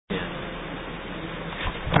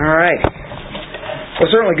All right. Well,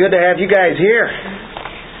 certainly good to have you guys here.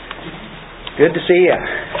 Good to see you.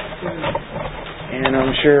 And I'm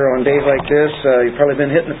sure on days like this, you've probably been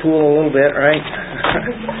hitting the pool a little bit, right?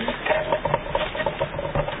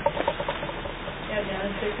 Yeah,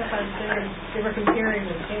 Dennis, except I'm saying they were comparing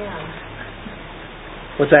the can.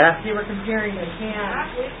 What's that? They were comparing the can.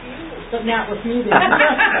 Not with you. But not with me.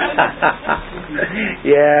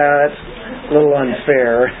 Yeah, that's a little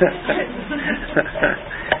unfair.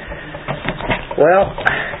 Well,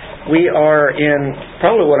 we are in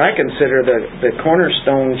probably what I consider the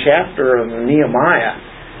cornerstone chapter of Nehemiah.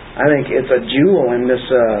 I think it's a jewel in this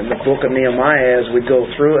the book of Nehemiah as we go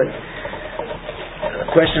through it.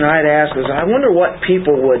 The question I'd ask is, I wonder what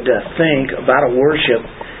people would think about a worship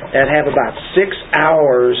that have about 6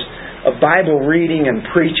 hours of Bible reading and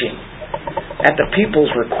preaching at the people's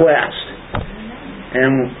request,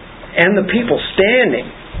 and the people standing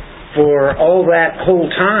for all that whole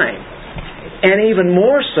time. And even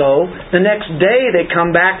more so, the next day they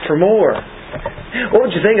come back for more. What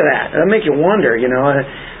would you think of that? That'd make you wonder, I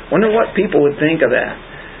wonder what people would think of that.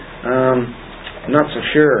 I'm not so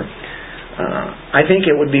sure. I think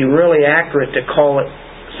it would be really accurate to call it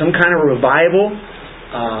some kind of revival,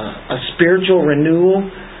 a spiritual renewal,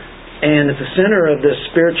 and at the center of this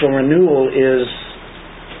spiritual renewal is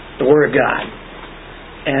the Word of God.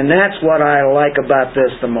 And that's what I like about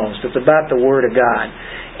this the most. It's about the Word of God.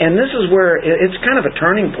 And this is where it's kind of a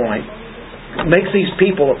turning point. It makes these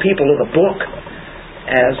people a people of the book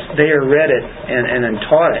as they are read it and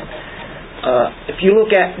taught it. If you look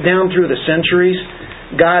at down through the centuries,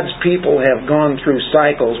 God's people have gone through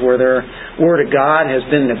cycles where their Word of God has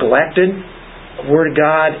been neglected. The Word of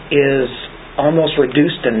God is almost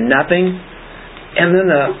reduced to nothing. And then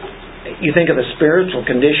you think of the spiritual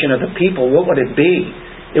condition of the people, what would it be?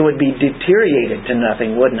 It would be deteriorated to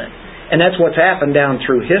nothing, wouldn't it? And that's what's happened down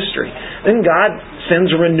through history. Then God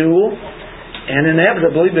sends a renewal, and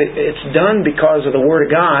inevitably it's done because of the Word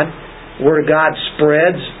of God. The Word of God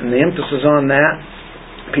spreads, and the emphasis on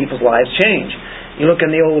that, people's lives change. You look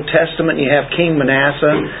in the Old Testament, you have King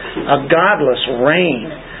Manasseh, a godless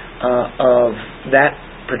reign of that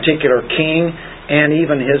particular king, and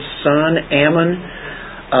even his son Ammon.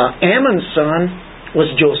 Ammon's son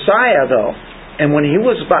was Josiah, though, and when he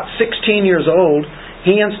was about 16 years old,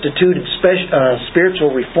 he instituted spiritual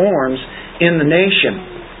reforms in the nation.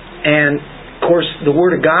 And, of course, the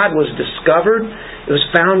Word of God was discovered. It was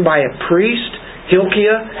found by a priest,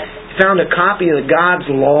 Hilkiah. He found a copy of God's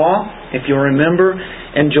law, if you remember.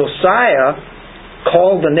 And Josiah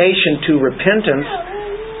called the nation to repentance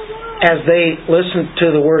as they listened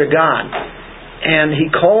to the Word of God. And he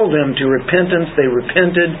called them to repentance. They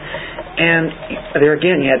repented. And there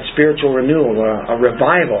again, you had spiritual renewal, a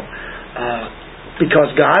revival.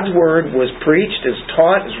 Because God's Word was preached, is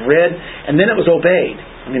taught, is read, and then it was obeyed.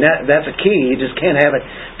 I mean, that's a key. You just can't have it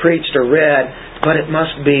preached or read, but it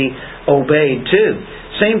must be obeyed too.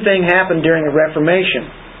 Same thing happened during the Reformation.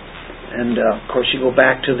 And, of course, you go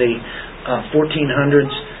back to the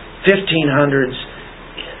 1400s, 1500s,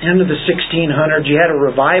 into the 1600s, you had a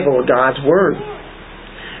revival of God's Word.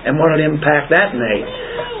 And what an impact that made.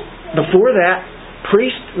 Before that,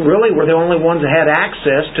 priests really were the only ones that had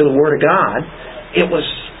access to the Word of God. It was,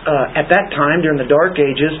 at that time, during the Dark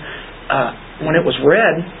Ages, when it was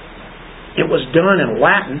read, it was done in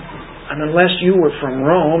Latin. And unless you were from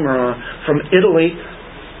Rome or from Italy,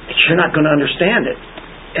 you're not going to understand it.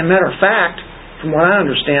 As a matter of fact, from what I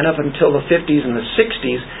understand, up until the 50s and the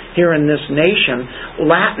 60s, here in this nation,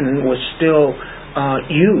 Latin was still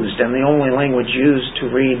used, and the only language used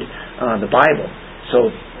to read the Bible.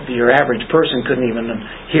 So your average person couldn't even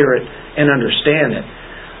hear it and understand it.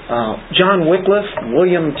 John Wycliffe,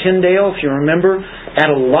 William Tyndale, if you remember,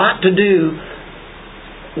 had a lot to do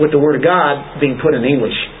with the Word of God being put in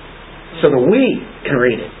English so that we can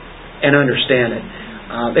read it and understand it.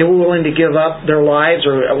 They were willing to give up their lives,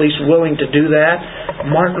 or at least willing to do that.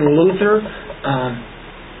 Martin Luther,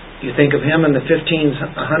 you think of him in the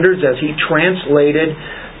 1500s as he translated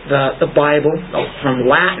the Bible from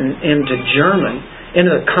Latin into German,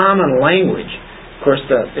 into the common language. Of course,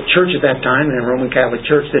 the church at that time, the Roman Catholic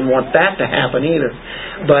Church, didn't want that to happen either.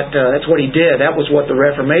 But that's what he did. That was what the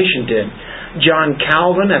Reformation did. John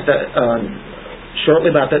Calvin,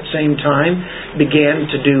 shortly about that same time, began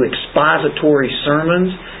to do expository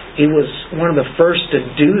sermons. He was one of the first to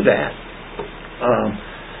do that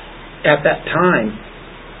at that time,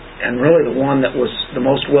 and really the one that was the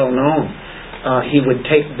most well-known. He would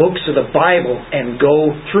take books of the Bible and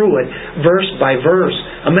go through it verse by verse.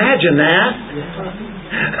 Imagine that!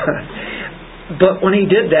 But when he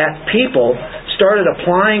did that, people started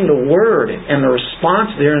applying the Word, and the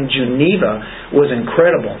response there in Geneva was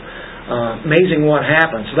incredible. Amazing what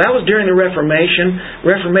happened. So that was during the Reformation.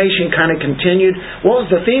 Reformation kind of continued. What was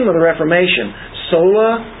the theme of the Reformation?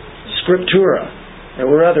 Sola Scriptura. There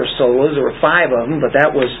were other solas. There were 5 of them, but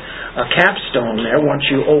that was a capstone there. Once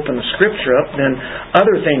you open the Scripture up, then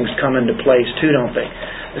other things come into place too, don't they?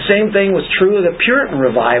 The same thing was true of the Puritan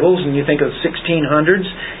revivals, and you think of the 1600s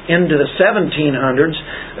into the 1700s,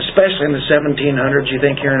 especially in the 1700s. You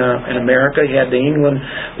think here in America, you had the England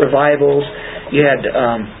revivals. You had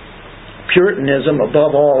Puritanism,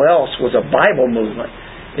 above all else, was a Bible movement.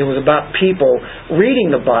 It was about people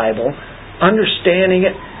reading the Bible, understanding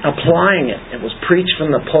it, applying it. It was preached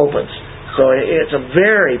from the pulpits. So it's a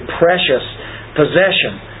very precious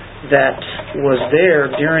possession that was there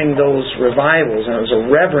during those revivals, and it was a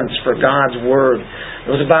reverence for God's Word.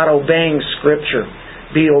 It was about obeying Scripture,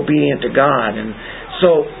 be obedient to God. And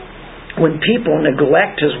so when people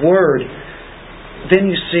neglect His Word, then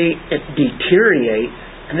you see it deteriorate,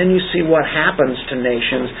 and then you see what happens to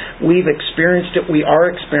nations. We've experienced it, we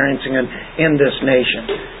are experiencing it in this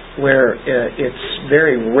nation, where it's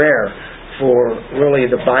very rare for really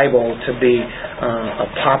the Bible to be a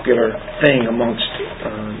popular thing amongst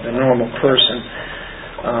the normal person.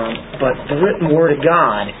 But the written Word of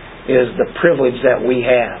God is the privilege that we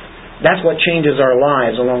have. That's what changes our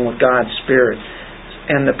lives along with God's Spirit.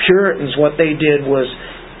 And the Puritans, what they did was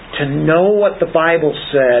to know what the Bible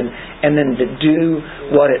said and then to do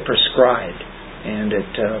what it prescribed. And it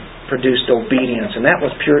produced obedience. And that was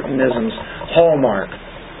Puritanism's hallmark.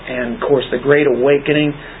 And of course the Great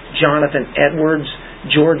Awakening, Jonathan Edwards,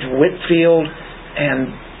 George Whitefield,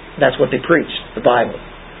 and that's what they preached, the Bible.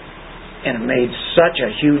 And it made such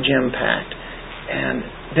a huge impact. And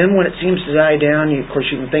then when it seems to die down, of course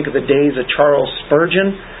you can think of the days of Charles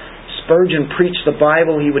Spurgeon. Spurgeon preached the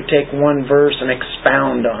Bible. He would take one verse and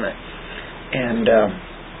expound on it. And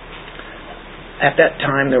at that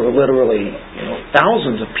time there were literally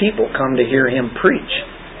thousands of people come to hear him preach,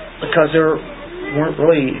 because there weren't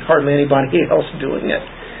really hardly anybody else doing it.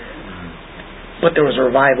 But there was a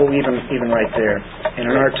revival even right there. And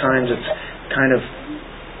in our times it's kind of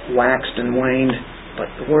waxed and waned, but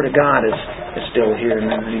the Word of God is still here. And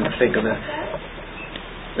then you think of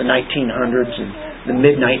the 1900s and the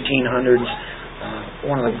mid-1900s.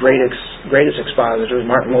 One of the greatest expositors,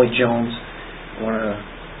 Martin Lloyd-Jones,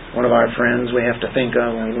 one of our friends we have to think of,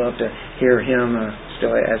 and we love to hear him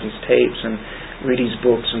still as his tapes and read his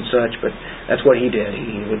books and such. But that's what he did.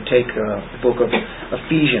 He would take the book of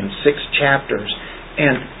Ephesians, 6 chapters,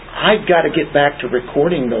 and I've got to get back to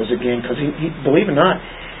recording those again, because he believe it or not,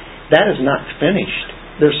 that is not finished.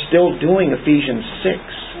 They're still doing Ephesians 6.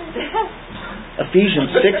 Ephesians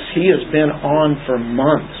 6 he has been on for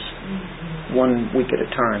months, 1 week at a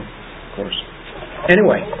time, of course.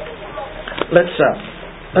 Anyway,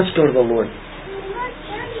 let's go to the Lord,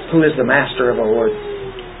 who is the master of our Lord.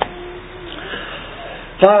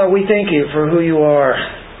 Father, we thank you for who you are,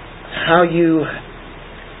 how you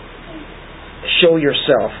show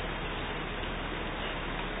yourself,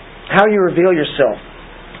 how you reveal yourself.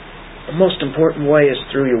 The most important way is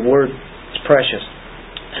through your Word. It's precious.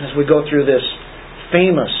 And as we go through this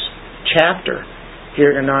famous chapter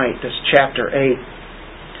here tonight, this chapter 8,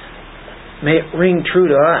 may it ring true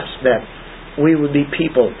to us that we would be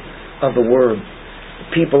people of the Word,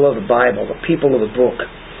 the people of the Bible, the people of the book.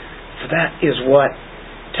 For that is what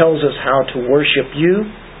tells us how to worship you,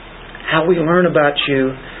 how we learn about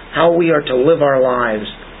you, how we are to live our lives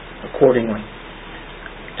accordingly.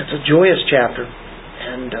 It's a joyous chapter,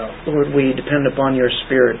 and Lord, we depend upon your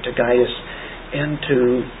Spirit to guide us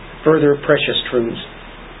into further precious truths.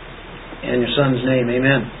 In your Son's name,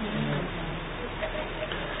 amen.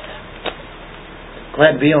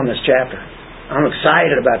 Glad to be on this chapter. I'm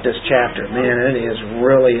excited about this chapter. Man, it is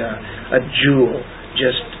really a jewel,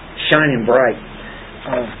 just shining bright.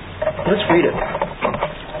 Let's read it.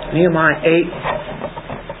 Nehemiah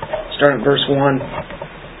 8, starting at verse 1.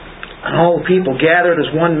 And all the people gathered as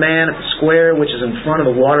one man at the square which is in front of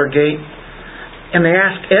the water gate. And they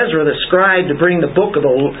asked Ezra the scribe to bring the book of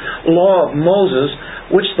the law of Moses,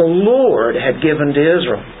 which the Lord had given to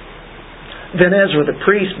Israel. Then Ezra the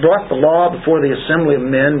priest brought the law before the assembly of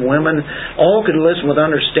men, women, all could listen with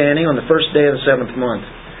understanding on the first day of the 7th month.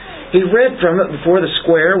 He read from it before the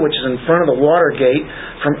square, which is in front of the water gate,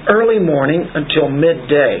 from early morning until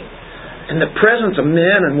midday. In the presence of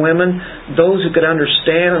men and women, those who could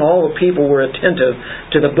understand, and all the people were attentive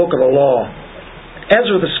to the book of the law.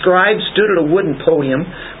 Ezra the scribe stood at a wooden podium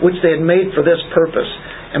which they had made for this purpose.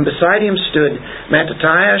 And beside him stood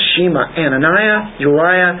Mattithiah, Shema, Ananiah,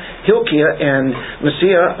 Uriah, Hilkiah, and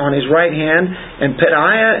Messiah on his right hand, and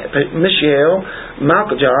Pedaiah, Mishael,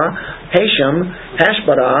 Malchijah, Hashem,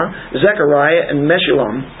 Hashbadah, Zechariah, and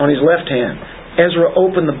Meshullam on his left hand. Ezra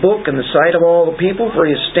opened the book in the sight of all the people, for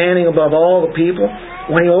he is standing above all the people.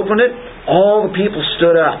 When he opened it, all the people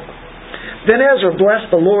stood up. Then Ezra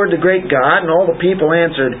blessed the Lord, the great God, and all the people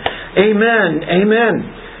answered, Amen, Amen,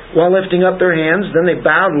 while lifting up their hands. Then they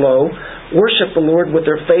bowed low, worshipped the Lord with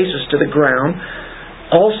their faces to the ground.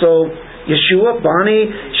 Also Yeshua, Bani,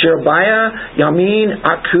 Sherebiah, Yamin,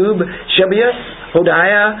 Akub, Shebiah,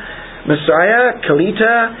 Hodiah, Messiah,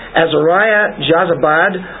 Kelita, Azariah,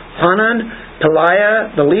 Jazabad, Hanan,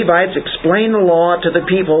 Peliah, the Levites explained the law to the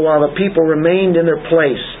people while the people remained in their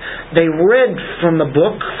place. They read from the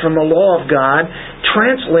book, from the law of God,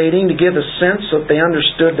 translating to give a sense that they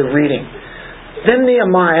understood the reading. Then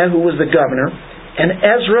Nehemiah, who was the governor, and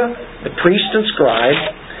Ezra, the priest and scribe,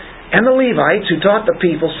 and the Levites who taught the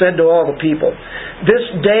people, said to all the people, This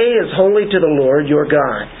day is holy to the Lord your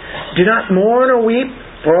God. Do not mourn or weep,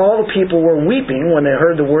 for all the people were weeping when they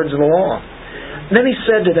heard the words of the law. Then he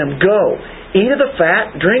said to them, Go, eat of the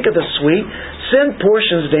fat, drink of the sweet, send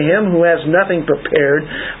portions to him who has nothing prepared,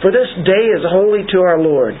 for this day is holy to our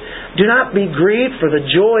Lord. Do not be grieved, for the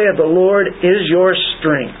joy of the Lord is your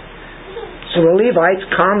strength. So the Levites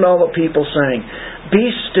calmed all the people, saying,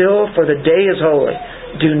 Be still, for the day is holy.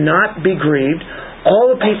 Do not be grieved.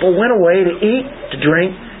 All the people went away to eat, to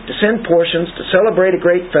drink, to send portions, to celebrate a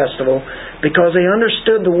great festival, because they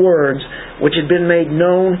understood the words which had been made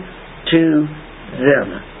known to them.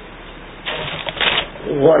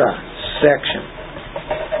 What a section.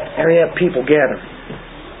 There you have people gathering.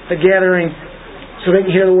 They're gathering so they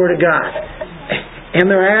can hear the Word of God.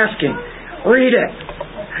 And they're asking, read it.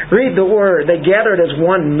 Read the Word. They gathered as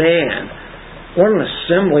one man. What an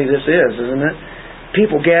assembly this is, isn't it?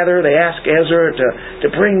 People gather, they ask Ezra to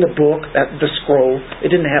bring the book, the scroll. They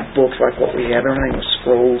didn't have books like what we have. Everything was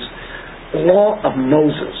scrolls. The law of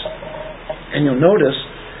Moses. And you'll notice,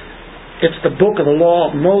 it's the book of the law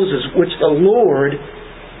of Moses, which the Lord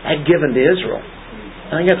had given to Israel.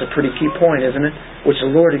 I think that's a pretty key point, isn't it? Which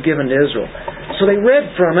the Lord had given to Israel. So they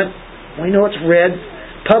read from it. We know it's read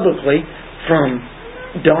publicly from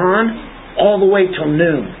dawn all the way till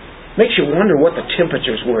noon. Makes you wonder what the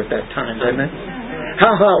temperatures were at that time, doesn't it?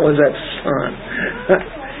 How hot was that sun?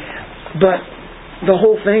 But the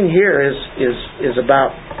whole thing here is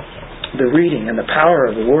about the reading and the power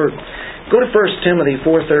of the Word. Go to 1 Timothy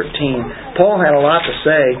 4:13. Paul had a lot to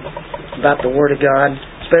say about the Word of God,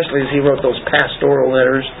 especially as he wrote those pastoral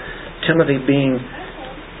letters, Timothy being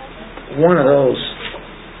one of those.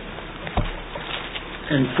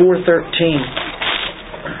 In 4:13,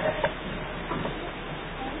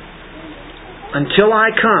 Until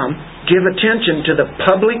I come, give attention to the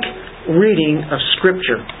public reading of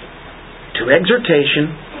Scripture, to exhortation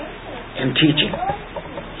and teaching.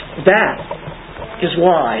 That is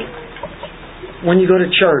why when you go to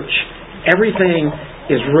church, everything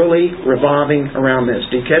is really revolving around this.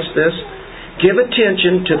 Do you catch this? Give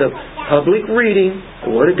attention to the public reading.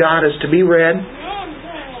 The Word of God is to be read,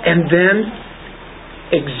 and then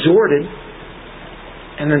exhorted,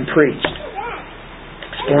 and then preached,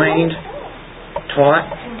 explained, taught.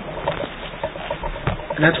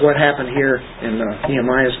 And that's what happened here in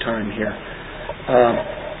Nehemiah's time here.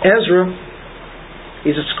 Ezra,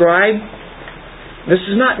 he's a scribe. This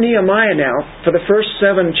is not Nehemiah now. For the first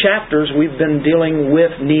 7 chapters, we've been dealing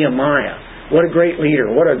with Nehemiah. What a great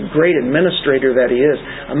leader. What a great administrator that he is.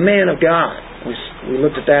 A man of God. We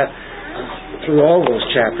looked at that through all those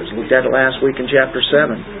chapters. We looked at it last week in chapter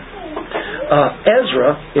 7.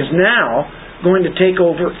 Ezra is now going to take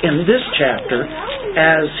over in this chapter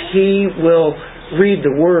as he will read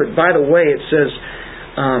the Word. By the way, it says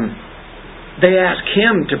they ask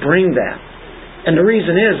him to bring that. And the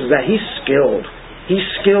reason is that he's skilled. He's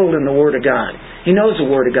skilled in the Word of God. He knows the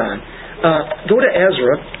Word of God. Go to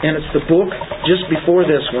Ezra, and it's the book just before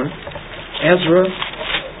this one. Ezra,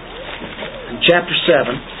 chapter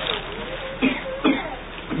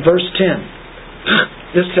 7, verse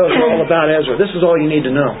 10. This tells you all about Ezra. This is all you need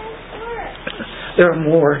to know. There are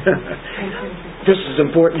more. This is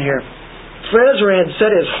important here. For Ezra had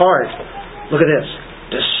set his heart, look at this,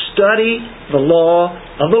 to study the law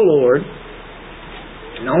of the Lord.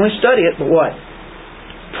 And not only study it, but what?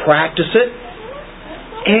 Practice it.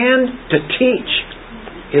 And to teach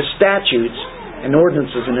His statutes and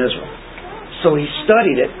ordinances in Israel. So he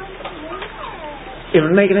studied it. It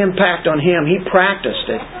would make an impact on him. He practiced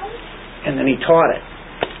it. And then he taught it.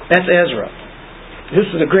 That's Ezra. This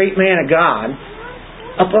is a great man of God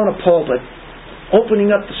up on a pulpit,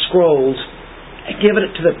 opening up the scrolls and giving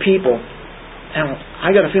it to the people. And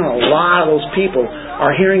I got a feeling a lot of those people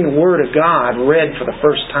are hearing the Word of God read for the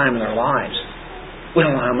first time in their lives. We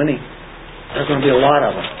don't know how many. There's going to be a lot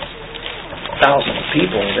of them. Thousands of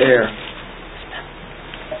people there.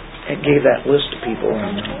 It gave that list of people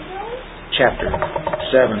in chapter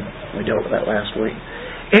 7. We dealt with that last week.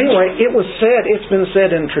 Anyway, it's been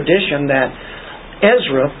said in tradition that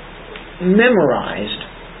Ezra memorized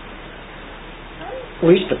at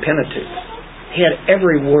least the Pentateuch. He had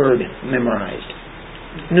every word memorized.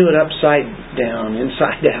 Knew it upside down,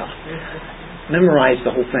 inside out. Memorized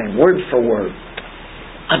the whole thing, word for word.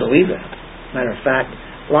 I believe that. Matter of fact,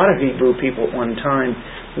 a lot of Hebrew people at one time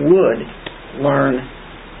would learn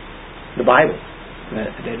the Bible.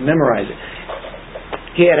 They'd memorize it.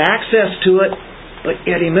 He had access to it, but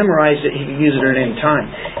yet he memorized it. He could use it at any time.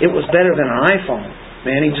 It was better than an iPhone.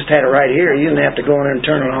 Man, he just had it right here. You didn't have to go in there and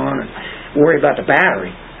turn it on and worry about the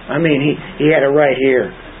battery. I mean, he had it right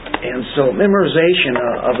here. And so memorization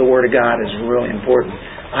of the Word of God is really important.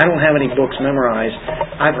 I don't have any books memorized.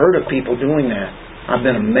 I've heard of people doing that. I've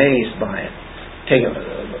been amazed by it. Take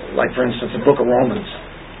like for instance, the book of Romans.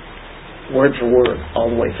 Word for word,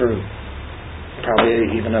 all the way through.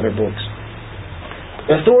 Probably even other books.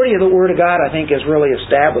 The authority of the Word of God, I think, is really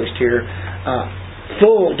established here.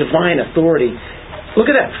 Full divine authority. Look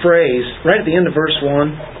at that phrase right at the end of verse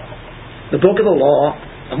 1. The book of the law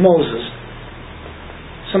of Moses.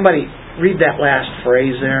 Somebody read that last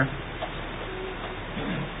phrase there.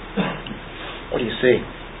 What do you see?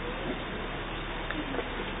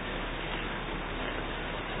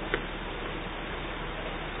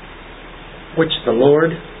 Which the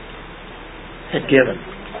Lord had given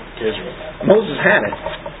to Israel. Moses had it.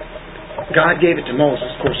 God gave it to Moses.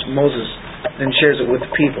 Of course, Moses then shares it with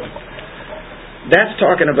the people. That's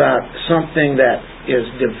talking about something that is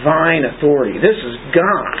divine authority. This is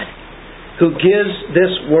God who gives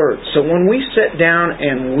this word. So when we sit down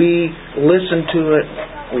and we listen to it,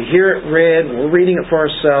 we hear it read, we're reading it for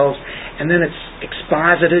ourselves, and then it's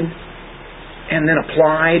exposited and then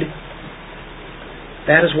applied,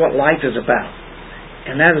 that is what life is about.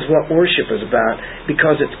 And that is what worship is about,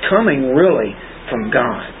 because it's coming really from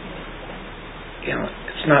God. You know,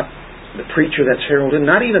 it's not the preacher that's heralded,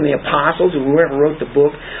 not even the apostles or whoever wrote the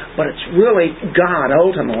book, but it's really God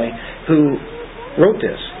ultimately who wrote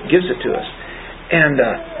this, gives it to us. And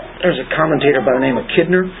there's a commentator by the name of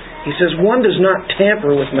Kidner. He says, one does not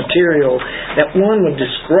tamper with material that one would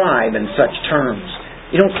describe in such terms.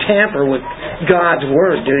 You don't tamper with God's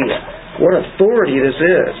Word, do you? What authority this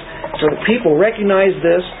is. So the people recognized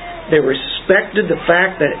this. They respected the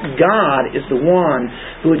fact that God is the one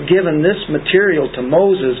who had given this material to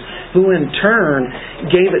Moses, who in turn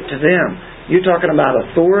gave it to them. You're talking about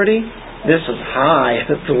authority? This is high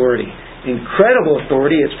authority. Incredible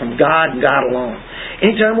authority. It's from God and God alone.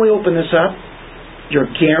 Anytime we open this up, you're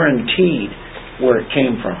guaranteed where it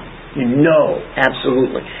came from. You know,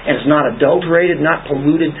 absolutely. And it's not adulterated, not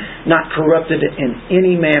polluted, not corrupted in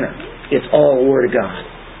any manner. It's all the Word of God.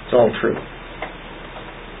 It's all true.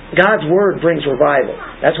 God's Word brings revival.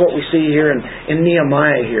 That's what we see here in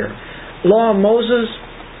Nehemiah here. Law of Moses,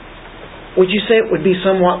 would you say it would be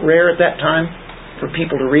somewhat rare at that time for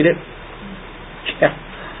people to read it? Yeah.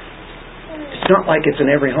 It's not like it's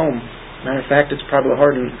in every home. Matter of fact, it's probably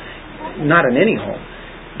not in any home.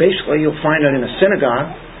 Basically, you'll find it in a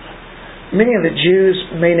synagogue. Many of the Jews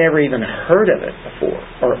may never even heard of it before,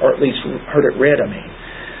 or at least heard it read,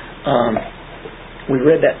 we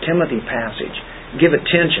read that Timothy passage. Give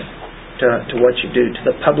attention to what you do, to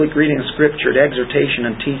the public reading of Scripture, to exhortation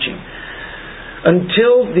and teaching.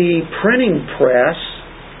 Until the printing press,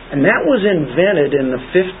 and that was invented in the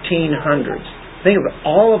 1500s. Think of it,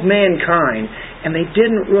 all of mankind, and they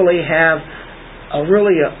didn't really have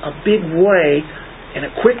a big way and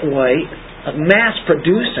a quick way of mass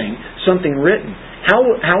producing something written.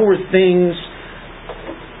 How were things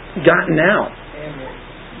gotten out?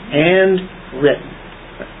 Handwritten.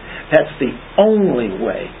 That's the only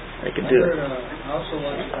way they could do it. I also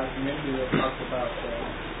watched a documentary that talked about the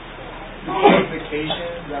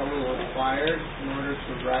qualifications that were required in order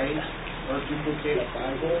to write or duplicate a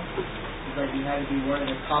Bible. It's like you had to be one of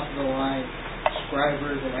the top of the line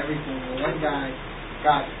scribers and everything. And one guy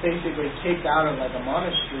got basically kicked out of like a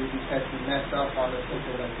monastery because he messed up on a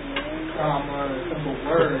simple like comma or a simple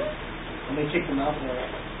word, and they kicked him out for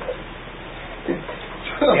it.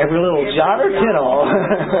 Every little jot or tittle.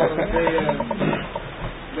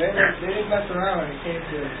 They didn't mess around when it came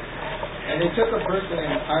to, and it took a person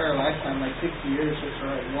an entire lifetime, like 60 years, just to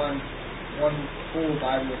write one full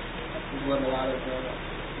Bible. is what a lot of the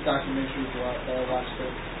documentaries that I watched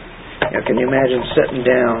did. Now, can you imagine sitting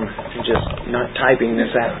down and just not typing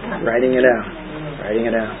this out, writing it out?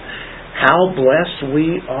 How blessed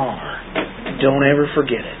we are. Don't ever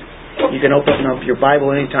forget it. You can open up your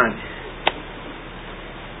Bible anytime.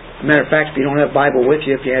 Matter of fact, if you don't have a Bible with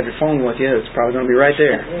you, if you have your phone with you, it's probably going to be right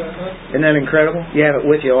there. Isn't that incredible? You have it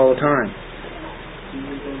with you all the time.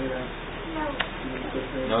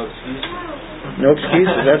 No excuses. No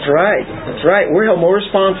excuses. That's right. That's right. We're held more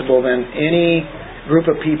responsible than any group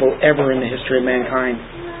of people ever in the history of mankind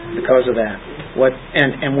because of that.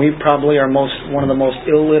 And we probably are one of the most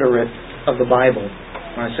illiterate of the Bible.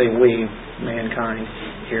 When I say we, mankind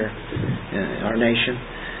here in our nation.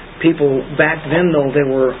 People back then, though,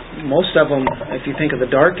 most of them, if you think of the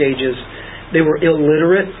Dark Ages, they were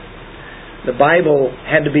illiterate. The Bible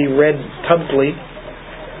had to be read publicly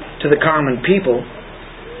to the common people.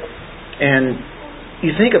 And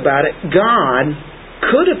you think about it, God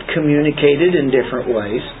could have communicated in different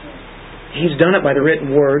ways. He's done it by the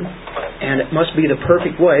written word, and it must be the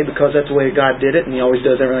perfect way because that's the way God did it, and He always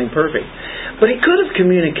does everything perfect. But He could have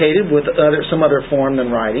communicated with some other form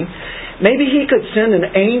than writing. Maybe He could send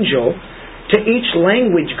an angel to each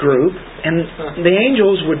language group, and the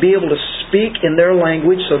angels would be able to speak in their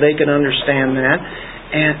language so they could understand that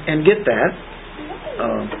and get that.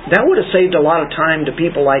 That would have saved a lot of time to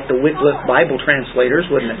people like the Wycliffe Bible translators,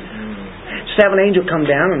 wouldn't it? Just have an angel come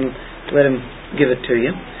down and let him give it to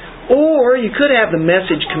you. Or you could have the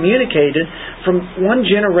message communicated from one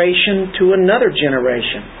generation to another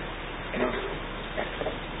generation.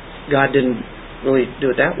 God didn't really do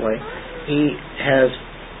it that way. He has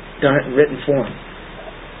done it in written form.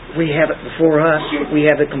 We have it before us. We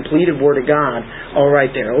have the completed Word of God all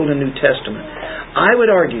right there, Old and New Testament. I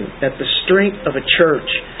would argue that the strength of a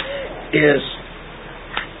church is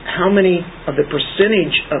how many of the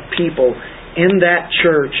percentage of people in that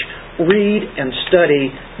church read and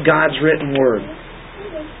study God's written Word.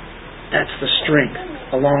 That's the strength,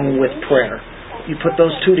 along with prayer. You put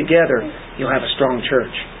those two together, you'll have a strong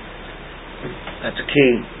church. That's a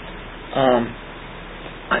key.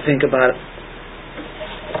 I think about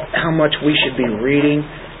how much we should be reading.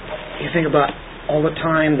 You think about all the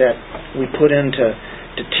time that we put into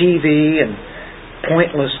TV and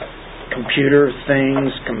pointless computer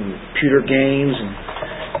things, computer games, and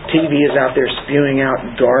TV is out there spewing out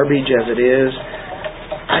garbage as it is.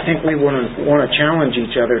 I think we want to challenge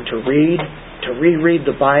each other to reread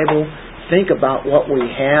the Bible, think about what we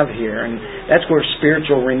have here, and that's where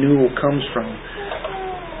spiritual renewal comes from.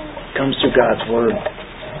 It comes through God's Word.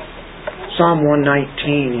 Psalm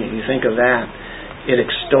 119, you think of that. It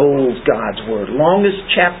extols God's Word. Longest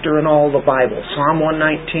chapter in all the Bible, Psalm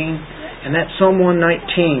 119. And that Psalm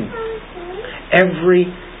 119, every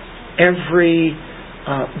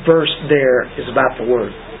verse there is about the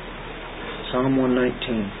Word. Psalm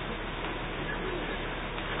 119.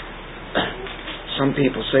 Some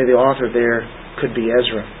people say the author there could be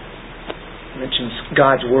Ezra. Mentions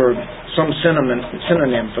God's Word, some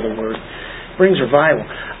synonym for the Word. Brings revival.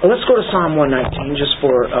 Let's go to Psalm 119 just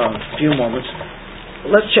for a few moments.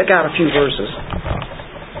 Let's check out a few verses.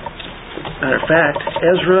 Matter of fact,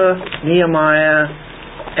 Ezra, Nehemiah,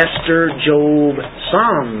 Esther, Job,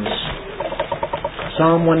 Psalms.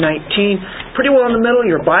 Psalm 119, pretty well in the middle of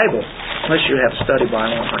your Bible, unless you have a study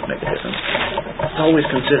Bible. It might make a difference. It's always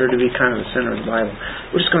considered to be kind of the center of the Bible.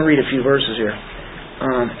 We're just going to read a few verses here.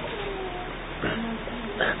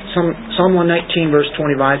 Psalm 119, verse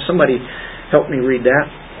 25. Somebody help me read that.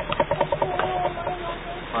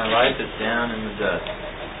 My life is down in the dust.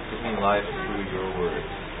 Give me life through your word.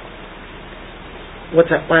 What's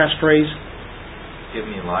that last phrase? Give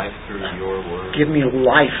me life through your word. Give me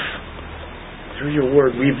life through your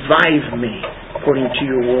word. Revive me according to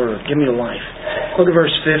your word. Give me life. Look at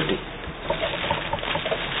verse 50.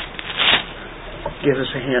 Give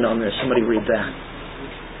us a hand on this. Somebody read that.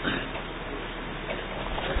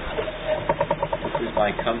 This is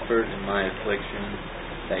my comfort in my affliction,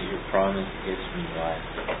 that your promise gives me life.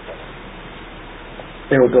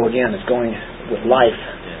 There we go again. It's going with life.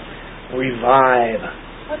 Yeah. Revive.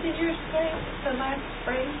 What did you say? The last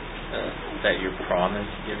phrase? That your promise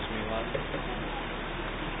gives me life.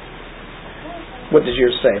 What does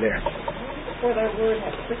yours say there? For thy word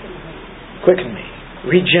hath quickened me. Quicken me.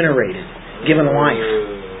 Regenerated. Given life.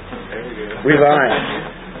 There we go. Revive.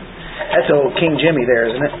 That's old King Jimmy there,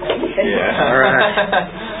 isn't it? Yeah. All right.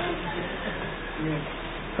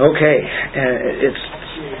 Okay. It's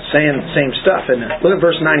saying the same stuff, isn't it? Look at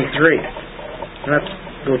verse 93. Let's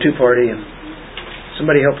go too party.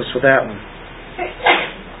 Somebody help us with that one.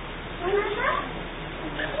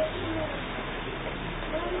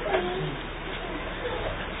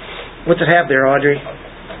 What's it have there, Audrey?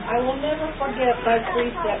 I will never forget thy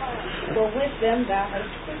precepts, for with them thou hast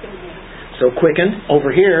quickened me. So quickened,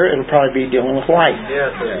 over here, it'll probably be dealing with life.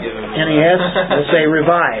 Yes. NES, we'll say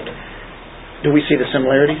revived. Do we see the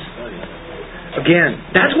similarities? Again,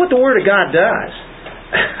 that's what the Word of God does.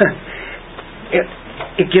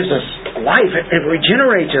 It gives us life. It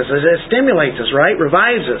regenerates us. It stimulates us, right?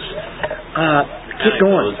 Revives us. Keep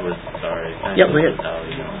going. Go ahead.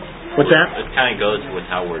 What's that? It kind of goes with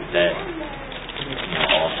how we're dead.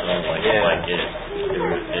 Also, like it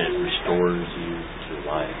restores you to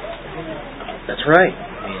life. That's right.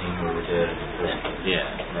 Meaning we were dead. Yeah,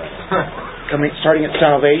 right. Starting at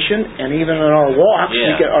salvation, and even in our walks,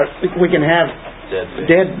 we can have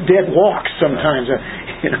dead walks sometimes.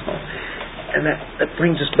 And that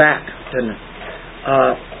brings us back, doesn't it?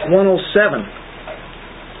 107.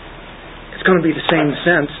 It's going to be the same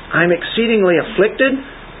sense. I'm exceedingly afflicted.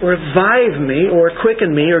 Revive me, or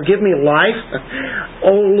quicken me, or give me life, O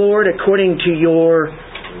Lord, according to your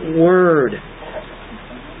word.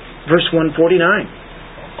 Verse 149.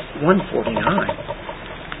 149.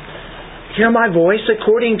 Hear my voice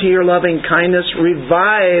according to your loving kindness.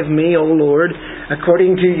 Revive me, O Lord,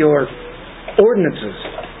 according to your ordinances.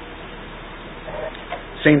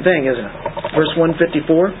 Same thing, isn't it? Verse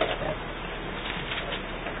 154.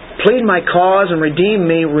 Plead my cause and redeem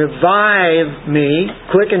me. Revive me,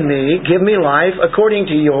 quicken me, give me life according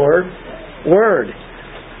to your word.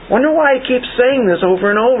 Wonder why he keeps saying this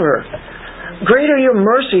over and over. Great are your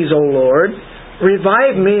mercies, O Lord.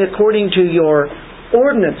 Revive me according to your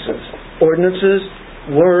ordinances. Ordinances,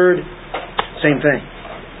 word, same thing.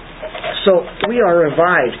 So we are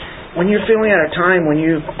revived. When you're feeling at a time when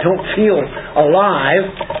you don't feel alive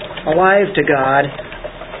to God,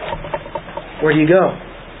 where do you go?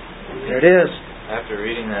 There it is. After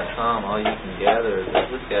reading that psalm, all you can gather is that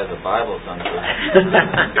this guy's a Bible thumper. A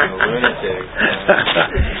lunatic.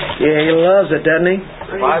 Yeah, he loves it, doesn't he?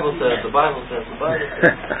 The Bible says, the Bible says, the Bible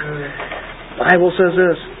says. Bible says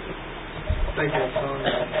this. Like that song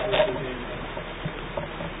that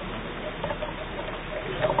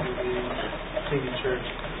singing church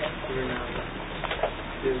every now and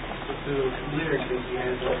then. The lyric that he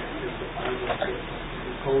has on it is the Bible says,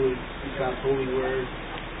 it's holy, it's God's holy word.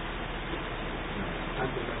 Well,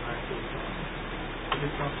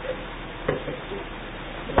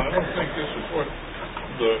 I don't think this is what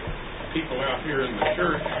the people out here in the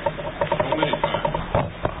church so many times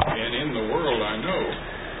and in the world I know,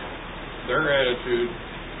 their attitude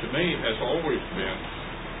to me has always been,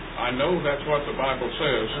 I know that's what the Bible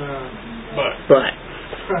says, but.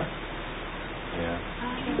 Yeah.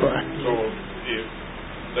 But. So if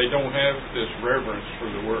they don't have this reverence for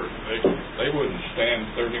the Word, they wouldn't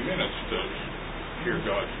stand 30 minutes to hear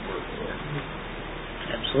God's Word.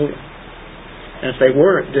 Absolutely. And if they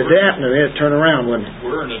were, did that, they'd turn around, wouldn't it?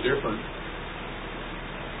 We're in a different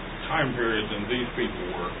time period than these people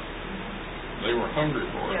were. They were hungry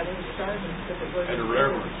for it. Yeah, they were starving because it wasn't. Had a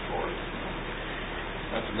reverence for it.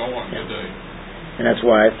 That's gone today. And that's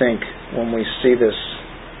why I think when we see this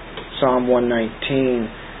Psalm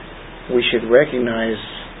 119, we should recognize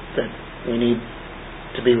that we need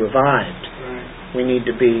to be revived. Right. We need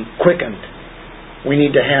to be quickened. We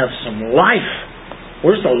need to have some life.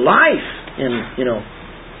 Where's the life in,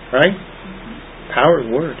 right? Power of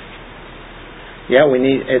the Word. Yeah, we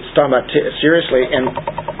need, it's talking about seriously, and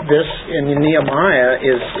this in Nehemiah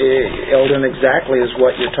is, Eldon, exactly is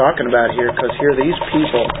what you're talking about here, because here these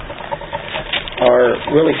people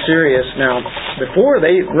are really serious. Now, before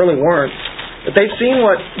they really weren't, but they've seen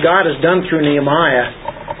what God has done through Nehemiah.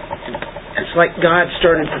 It's like God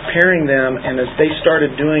started preparing them, and as they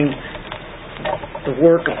started doing the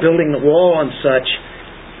work of building the wall and such,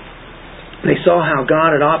 they saw how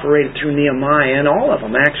God had operated through Nehemiah, and all of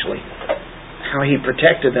them actually, how He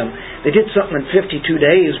protected them. They did something in 52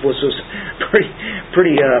 days, which was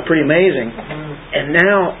pretty amazing. And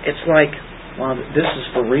now it's like, wow, this is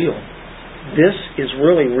for real. This is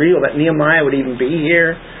really real. That Nehemiah would even be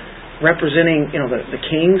here, representing, the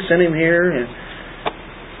king sent him here,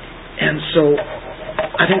 and so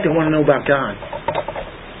I think they want to know about God.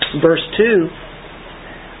 Verse 2.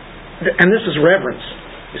 And this is reverence.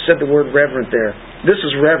 You said the word reverent there. This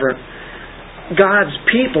is reverent. God's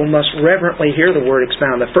people must reverently hear the Word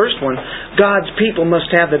expounded. The first one, God's people must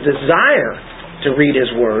have the desire to read His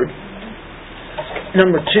Word.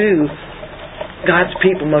 Number 2, God's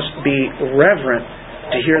people must be reverent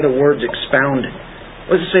to hear the words expounded.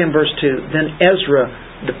 What does it say in verse 2? Then Ezra,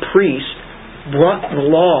 the priest, brought the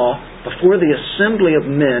law before the assembly of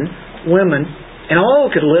men, women, and all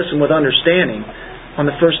could listen with understanding on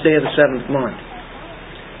the first day of the 7th month.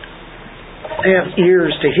 They have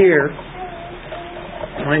ears to hear.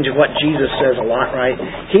 Reminds you of what Jesus says a lot, right?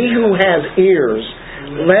 He who has ears,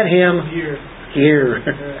 let him hear.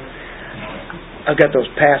 I've got those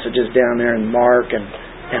passages down there in Mark and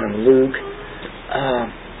in Luke.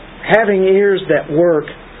 Having ears that work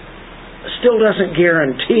still doesn't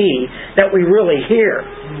guarantee that we really hear.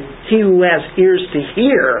 He who has ears to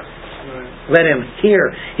hear, let him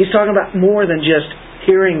hear. He's talking about more than just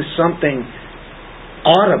hearing something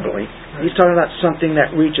audibly. He's talking about something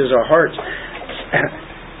that reaches our hearts.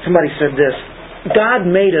 Somebody said this: God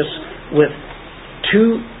made us with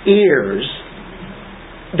 2 ears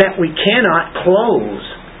that we cannot close.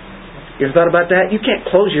 You ever thought about that? You can't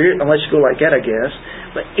close your ear unless you go like that, I guess.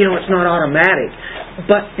 But it's not automatic.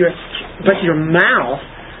 But your mouth,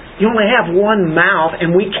 you only have one mouth,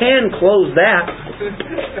 and we can close that.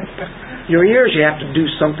 Your ears, you have to do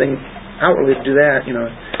something outwardly to do that,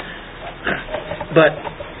 But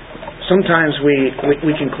sometimes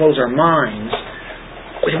we can close our minds.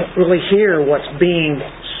 We don't really hear what's being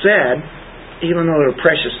said, even though they're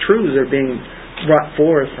precious truths that are being brought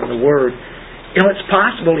forth from the Word. It's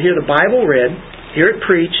possible to hear the Bible read, hear it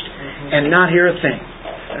preached, and not hear a thing.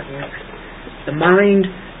 The mind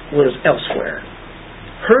was elsewhere.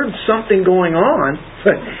 Heard something going on,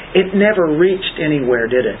 but it never reached anywhere,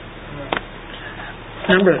 did it?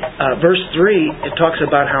 Remember, verse 3, it talks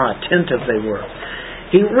about how attentive they were.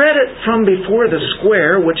 He read it from before the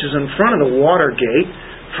square, which is in front of the water gate,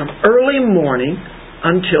 from early morning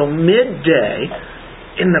until midday,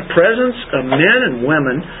 in the presence of men and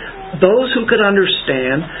women, those who could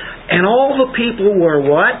understand, and all the people were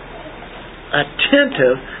what?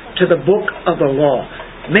 Attentive to the book of the law.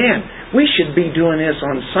 Man, we should be doing this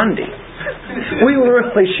on Sunday. We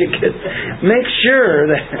really should make sure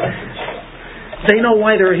that they know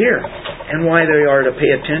why they're here and why they are to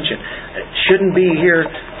pay attention. It shouldn't be here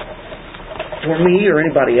for me or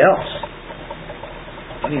anybody else.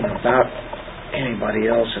 It ain't about anybody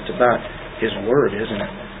else. It's about His Word, isn't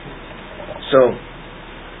it? So,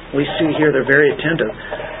 we see here they're very attentive.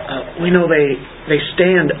 We know they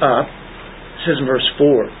stand up. It says in verse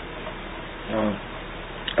 4.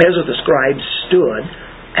 As the scribes stood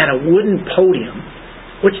at a wooden podium,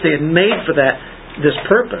 which they had made for this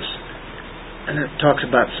purpose. And it talks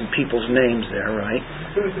about some people's names there, right?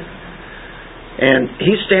 And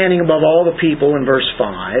he's standing above all the people in verse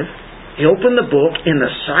 5. He opened the book in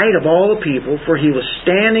the sight of all the people, for he was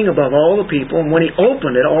standing above all the people. And when he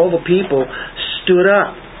opened it, all the people stood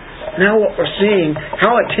up. Now what we're seeing,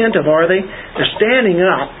 how attentive are they? They're standing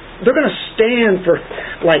up. They're going to stand for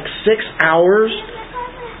like 6 hours.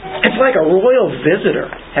 It's like a royal visitor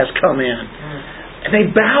has come in. And they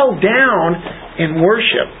bow down in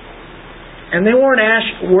worship. And they weren't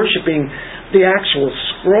worshiping the actual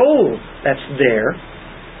scroll that's there,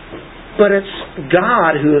 but it's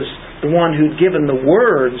God who is the one who'd given the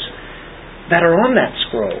words that are on that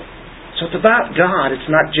scroll. So it's about God.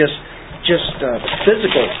 It's not just a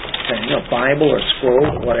physical thing, a Bible or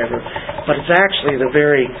scroll or whatever, but it's actually the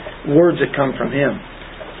very words that come from Him.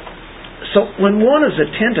 So when one is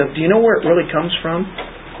attentive, do you know where it really comes from?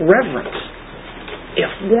 Reverence.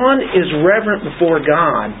 If one is reverent before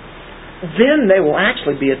God, then they will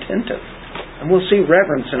actually be attentive. And we'll see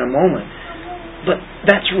reverence in a moment. But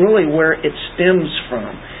that's really where it stems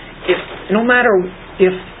from. No matter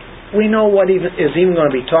if we know what is even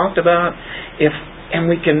going to be talked about, and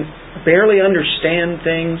we can barely understand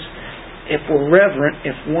things, if we're reverent,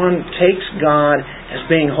 if one takes God as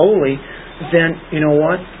being holy, then you know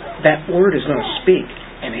what? That word is going to speak,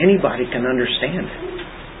 and anybody can understand it.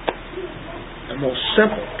 The most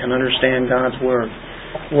simple can understand God's word.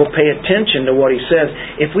 We'll pay attention to what He says.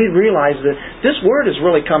 If we realize that this word is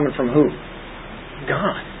really coming from who?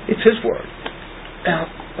 God. It's His word. Now,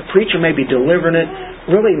 the preacher may be delivering it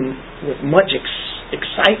really with much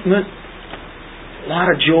excitement, a lot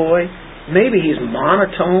of joy. Maybe he's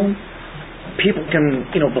monotone. People can,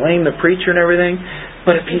 blame the preacher and everything.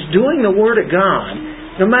 But if he's doing the Word of God,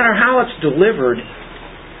 no matter how it's delivered,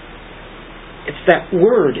 it's that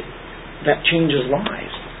Word that changes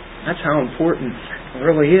lives. That's how important it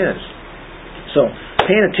really is. So,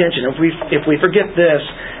 paying attention. If we forget this,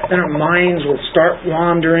 then our minds will start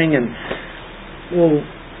wandering and we'll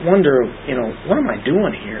wonder, what am I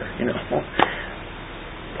doing here?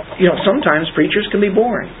 Sometimes preachers can be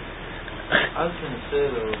boring. I was going to say,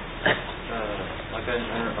 though,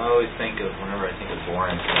 I always think of, whenever I think of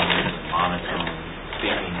boring, monotone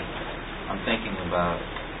speaking, I'm thinking about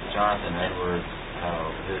Jonathan Edwards,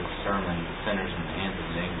 how his sermon, Sinners in the Hands of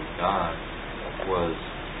an Angry God, was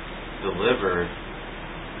delivered,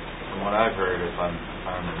 from what I've heard, if I'm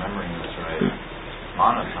remembering this right,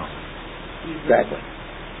 monotone. Exactly.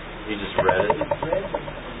 He just read it.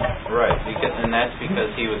 Right, and that's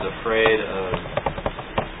because he was afraid of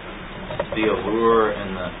the allure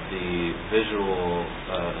and the visual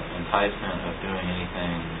enticement of doing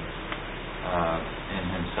anything in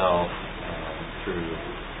himself through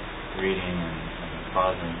reading and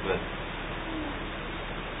pausing.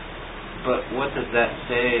 But what does that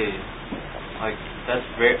say? Like, that's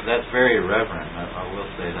very irreverent. I will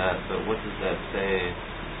say that. But what does that say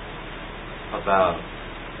about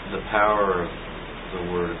the power of the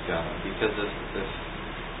Word of God? Because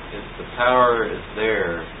if the power is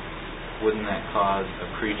there, wouldn't that cause a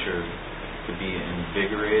preacher to be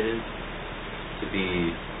invigorated, to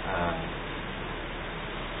be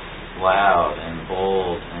loud and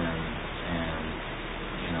bold and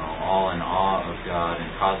all in awe of God, and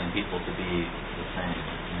causing people to be the same,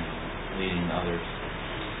 leading others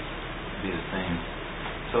to be the same?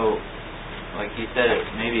 So, like he said,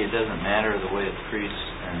 maybe it doesn't matter the way it's preached,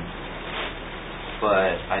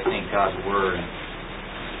 but I think God's Word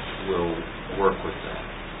will work with that.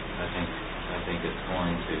 I think it's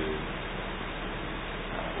going to,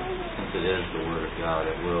 since it is the Word of God,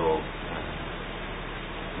 it will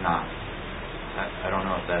not. I don't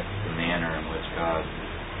know if that's the manner in which God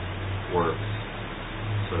works,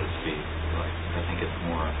 so to speak. Like, I think it's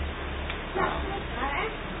more,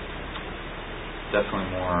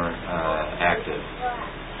 definitely more active.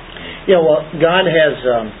 Yeah, well, God has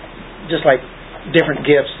just like different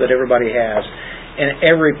gifts that everybody has, and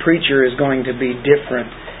every preacher is going to be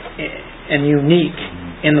different and unique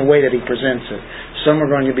in the way that he presents it. Some are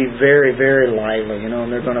going to be very, very lively, and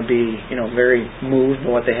they're going to be, very moved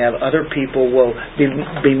by what they have. Other people will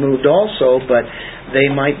be moved also, but they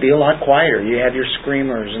might be a lot quieter. You have your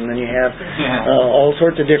screamers, and then you have all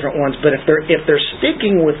sorts of different ones. But if they're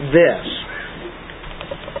sticking with this,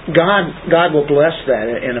 God will bless that.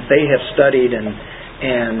 And if they have studied and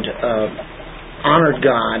honored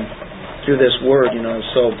God through this Word,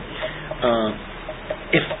 so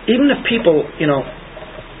even if people,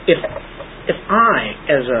 if I,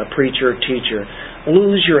 as a preacher or teacher,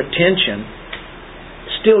 lose your attention,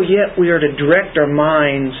 still yet we are to direct our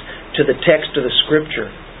minds to the text of the Scripture.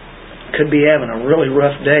 Could be having a really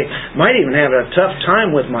rough day. Might even have a tough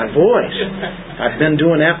time with my voice. I've been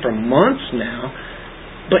doing that for months now.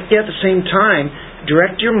 But yet at the same time,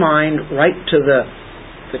 direct your mind right to the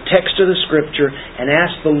text of the Scripture and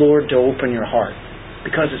ask the Lord to open your heart.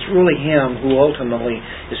 Because it's really Him who ultimately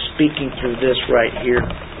is speaking through this right here.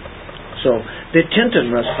 So the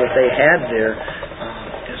attentiveness that they had there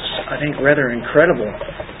is, I think, rather incredible.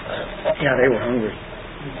 They were hungry.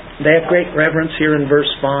 They have great reverence here in verse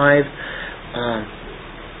 5.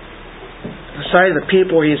 The side of the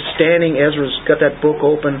people, he's standing. Ezra's got that book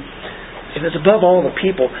open. If it's above all the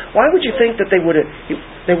people, why would you think that they would have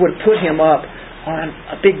put him up on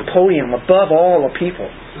a big podium above all the people?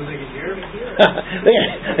 So they can hear him?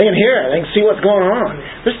 They can hear it. They can see what's going on.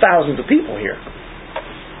 There's thousands of people here.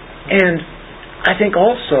 And I think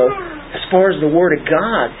also, as far as the Word of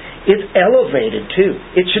God, it's elevated too.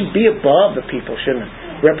 It should be above the people, shouldn't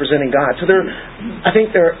it? Representing God. So I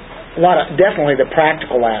think there are a lot of, definitely the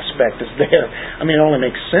practical aspect is there. I mean, it only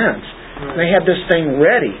makes sense. Right. They had this thing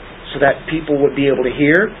ready so that people would be able to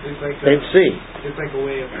hear, they'd see. It's like a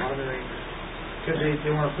way of honoring, because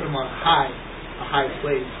they want to put them on a high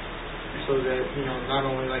place, so that, not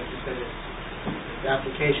only, like you said, it's the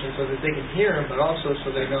application so that they can hear him, but also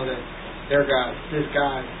so they know that their God, this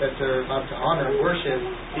God that they're about to honor and worship,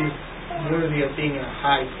 is worthy of being in a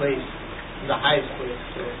high place, the highest place.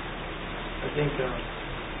 So I think you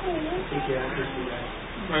have to see that.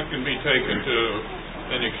 That can be taken to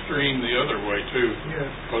an extreme the other way too. Yeah.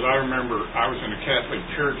 Because I remember I was in a Catholic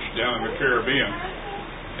church down in the Caribbean,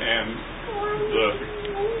 and the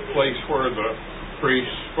place where the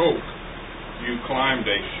priest spoke, you climbed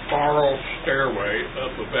a spiral stairway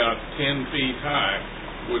up about 10 feet high,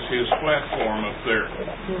 was his platform up there,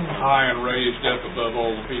 high and raised up above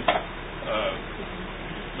all the people.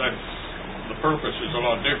 That's the purpose is a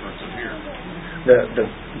lot different than here.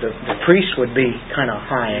 The priest would be kind of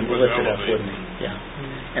high and lifted up, wouldn't he?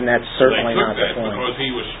 Yeah, and that's certainly not the point. Because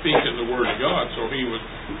he was speaking the Word of God, so he was.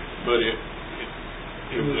 But it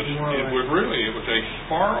was a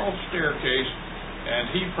spiral staircase.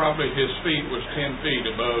 And his feet was 10 feet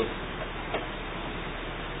above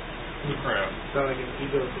the crowd. So like an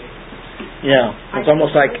ego thing. Yeah, it's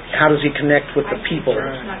almost like, how does he connect with the people?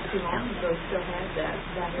 Not too long ago still had that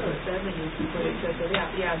back in the 70s before they took it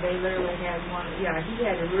out. Yeah, they literally had one. Yeah, he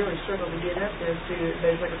had to really struggle to get up there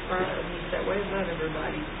there's like a spiral and he's that way above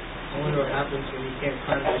everybody. I wonder what happens when you can't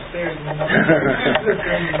climb those stairs. They might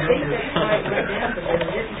went down, but they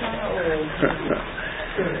were getting kind of old.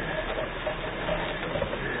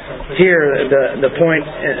 here, the point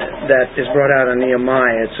that is brought out in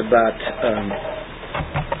Nehemiah, it's about,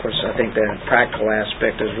 of course, I think the practical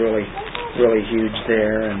aspect is really, really huge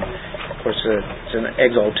there, and of course, it's an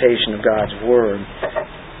exaltation of God's Word.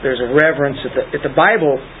 There's a reverence. If the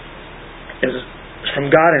Bible is from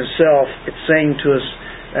God Himself, it's saying to us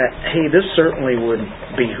that, hey, this certainly would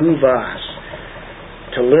behoove us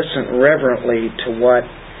to listen reverently to what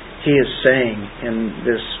He is saying in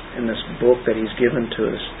this book that He's given to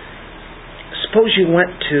us. Suppose you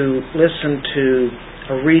went to listen to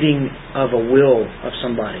a reading of a will of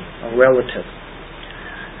somebody, a relative.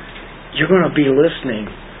 You're going to be listening.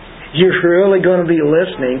 You're really going to be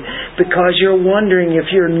listening because you're wondering if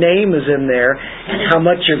your name is in there and how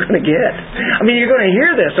much you're going to get. I mean, you're going to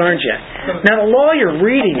hear this, aren't you? Now, the lawyer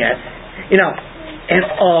reading it, and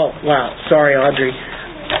oh, wow, sorry, Audrey.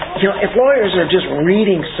 If lawyers are just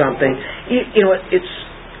reading something, it's,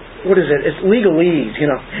 what is it? It's legalese,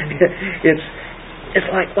 It's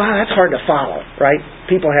like, wow, that's hard to follow, right?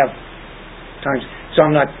 People have times, so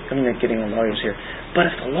I'm not getting on lawyers here. But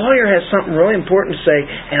if the lawyer has something really important to say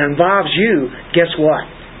and involves you, guess what?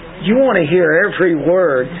 You want to hear every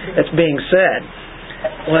word that's being said.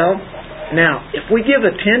 Well, now, if we give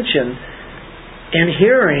attention in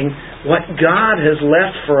hearing what God has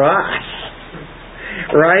left for us,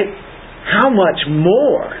 right? How much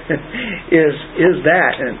more is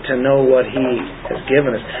that to know what He has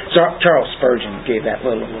given us? So Charles Spurgeon gave that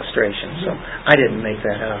little illustration, so I didn't make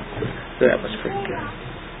that up. That was pretty good.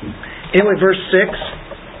 Anyway, verse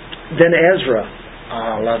 6, then Ezra.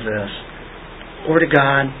 Oh, I love this. Word of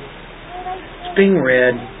God. It's being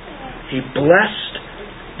read. He blessed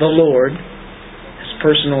the Lord, His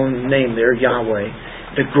personal name there,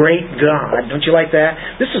 Yahweh, the great God. Don't you like that?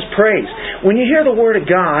 This is praise. When you hear the Word of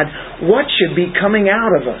God, what should be coming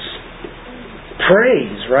out of us?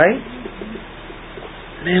 Praise, right?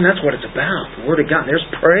 Man, that's what it's about. The Word of God. There's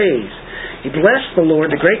praise. He blessed the Lord,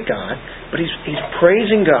 the great God, but he's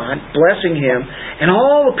praising God, blessing Him, and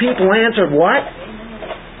all the people answered what?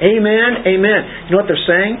 Amen, amen. You know what they're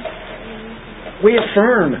saying? We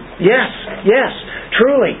affirm. Yes, yes.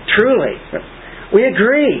 Truly, truly. We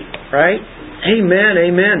agree, right? Amen,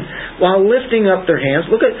 amen. While lifting up their hands,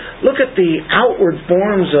 look at the outward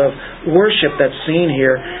forms of worship that's seen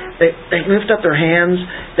here. They lift up their hands,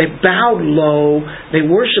 they bowed low, they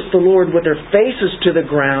worship the Lord with their faces to the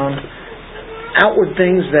ground. Outward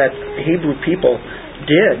things that Hebrew people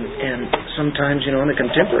did, and sometimes, in the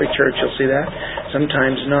contemporary church you'll see that,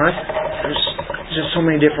 sometimes not. There's just so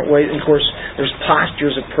many different ways. And of course, there's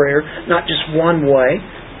postures of prayer, not just one way,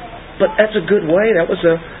 but that's a good way.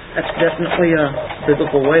 That's definitely a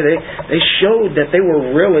biblical way. They showed that they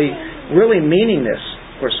were really, really meaning this.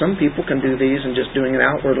 Of course, some people can do these and just doing it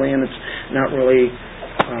outwardly, and it's not really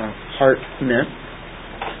heart meant.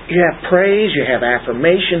 You have praise, you have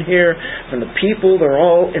affirmation here from the people. They're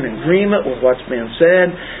all in agreement with what's being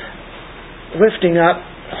said. Lifting up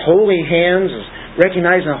holy hands,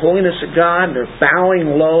 recognizing the holiness of God. They're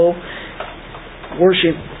bowing low,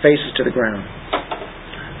 worship faces to the ground.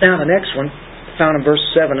 Now the next one, found in verse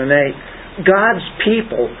 7 and 8. God's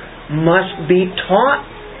people must be taught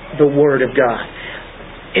the Word of God.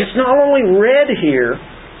 It's not only read here,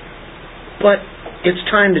 but it's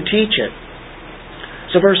time to teach it.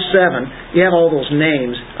 So verse 7, you have all those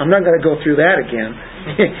names. I'm not going to go through that again.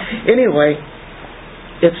 Anyway,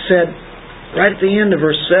 it said, right at the end of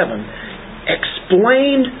verse 7,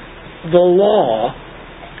 explained the law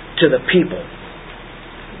to the people,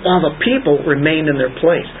 while the people remained in their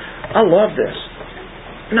place. I love this.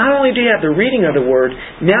 Not only do you have the reading of the Word,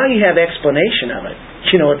 now you have explanation of it. Do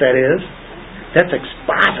you know what that is? That's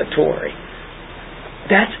expository.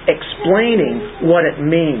 That's explaining what it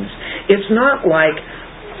means. It's not like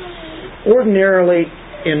ordinarily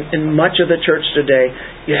in much of the church today,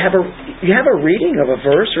 you have a reading of a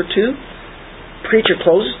verse or two. Preacher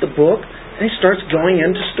closes the book and he starts going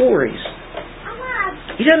into stories.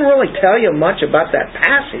 He doesn't really tell you much about that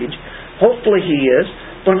passage. Hopefully he is,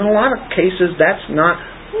 but in a lot of cases that's not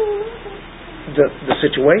the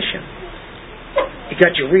situation. You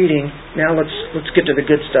got your reading. Now let's get to the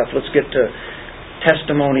good stuff. Let's get to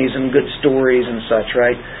testimonies and good stories and such,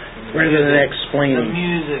 right? Rather than explaining. The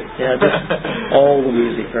music. Yeah, just all the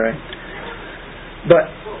music, right? But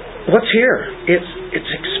what's here? It's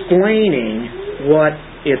explaining what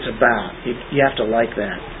it's about. You have to like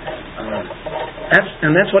that.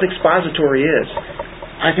 That's what expository is.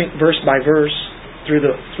 I think verse by verse through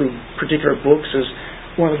particular books is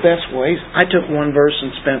one of the best ways. I took one verse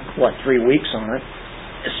and spent 3 weeks on it.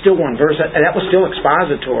 It's still one verse. That was still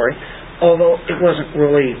expository, although it wasn't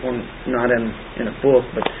really not in a book,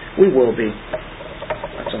 but we will be.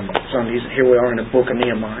 That's on Sundays. Here we are in the book of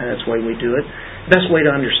Nehemiah. That's the way we do it. Best way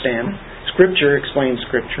to understand it. Scripture explains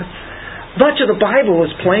Scripture. Much of the Bible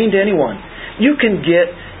is plain to anyone. You can get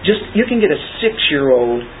a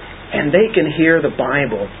 6-year-old and they can hear the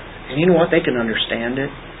Bible, and you know what? They can understand it.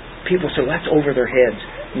 People say, well, that's over their heads.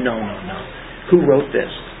 No. Who wrote this?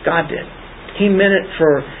 God did. He meant it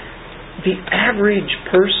for the average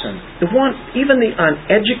person. The one, even the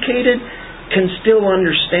uneducated, can still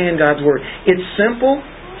understand God's Word. It's simple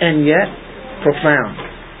and yet profound.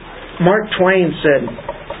 Mark Twain said,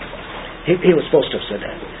 he was supposed to have said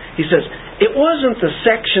that. He says, it wasn't the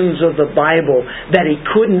sections of the Bible that he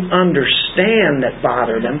couldn't understand that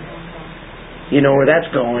bothered him. You know where that's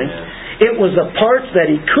going. It was the parts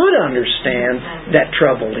that he could understand that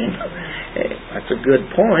troubled him. That's a good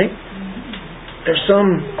point. There's some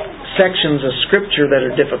sections of Scripture that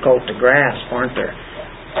are difficult to grasp, aren't there?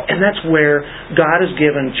 And that's where God has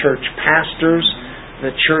given church pastors,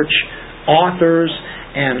 the church authors,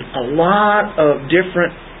 and a lot of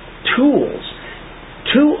different tools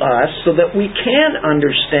to us so that we can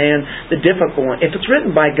understand the difficult one. If it's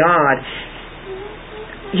written by God,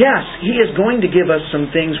 yes, He is going to give us some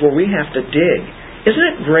things where we have to dig. Isn't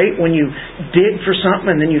it great when you dig for something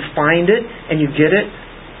and then you find it and you get it?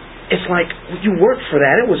 It's like you worked for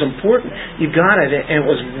that. It was important. You got it and it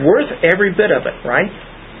was worth every bit of it, right?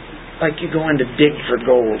 Like you go in to dig for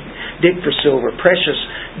gold, dig for silver, precious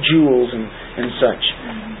jewels and such.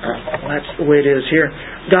 Well, that's the way it is here.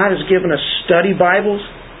 God has given us study Bibles.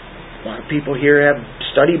 A lot of people here have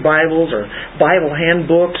study Bibles or Bible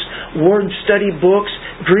handbooks, word study books,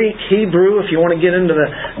 Greek, Hebrew, if you want to get into the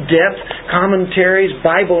depth, commentaries,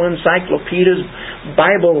 Bible encyclopedias,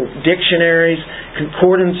 Bible dictionaries,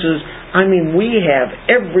 concordances. I mean, we have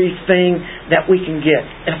everything that we can get.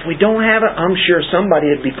 And if we don't have it, I'm sure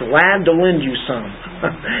somebody would be glad to lend you some.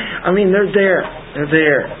 I mean, they're there. They're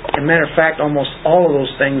there. As a matter of fact, almost all of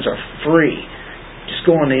those things are free. Just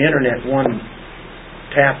go on the internet, one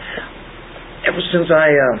tap. Ever since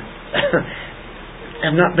I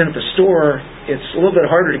have not been at the store, it's a little bit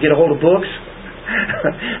harder to get a hold of books.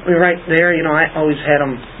 I mean, right there, I always had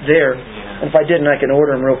them there. And if I didn't, I can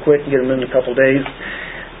order them real quick and get them in a couple days.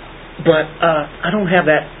 But I don't have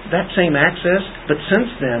that same access. But since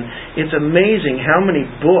then, it's amazing how many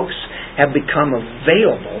books have become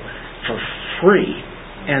available for free.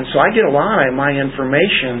 And so I get a lot of my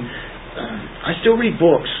information. I still read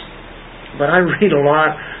books, but I read a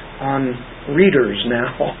lot on readers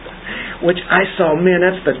now, which I saw, man,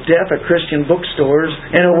 that's the death of Christian bookstores,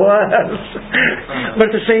 and it was. But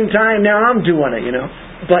at the same time, now I'm doing it,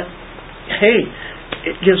 But, hey,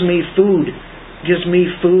 it gives me food. It gives me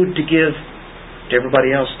food to give to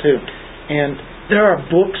everybody else, too. And there are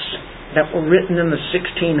books that were written in the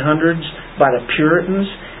 1600s by the Puritans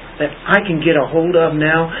that I can get a hold of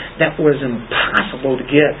now that was impossible to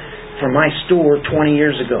get from my store 20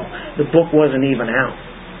 years ago. The book wasn't even out.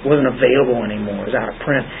 Wasn't available anymore. It was out of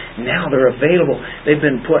print. Now they're available. They've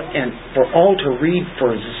been put in for all to read for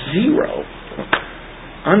 $0.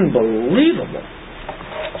 Unbelievable.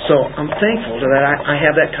 So I'm thankful that I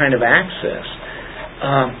have that kind of access.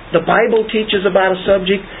 The Bible teaches about a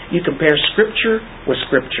subject. You compare Scripture with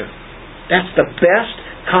Scripture. That's the best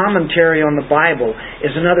commentary on the Bible,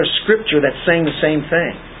 is another Scripture that's saying the same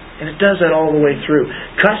thing. And it does that all the way through.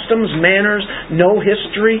 Customs, manners, no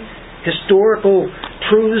history, historical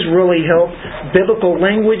truths really help. Biblical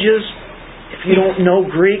languages, if you don't know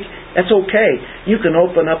Greek, that's okay. You can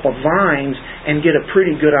open up a Vines and get a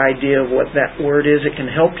pretty good idea of what that word is. It can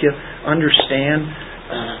help you understand.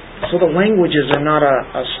 So the languages are not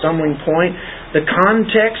a stumbling point. The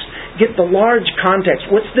context, get the large context.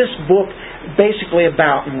 What's this book basically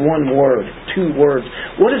about in one word, 2 words?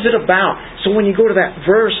 What is it about? So when you go to that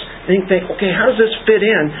verse, then you think, okay, how does this fit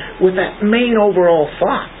in with that main overall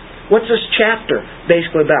thought? What's this chapter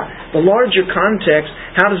basically about? The larger context,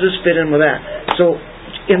 how does this fit in with that? So,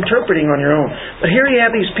 interpreting on your own. But here you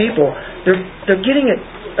have these people, they're getting it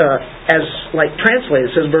as like translated.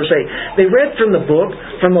 It says verse 8, they read from the book,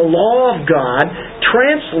 from the law of God,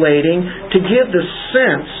 translating to give the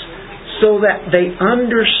sense so that they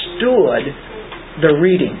understood the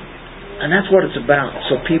reading. And that's what it's about,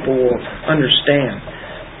 so people will understand.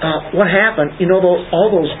 What happened, all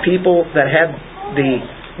those people that had the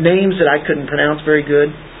names that I couldn't pronounce very good,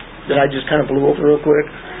 that I just kind of blew over real quick.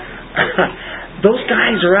 Those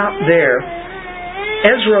guys are out there.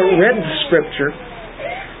 Ezra read the Scripture.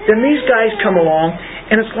 Then these guys come along,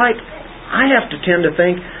 and it's like, I have to tend to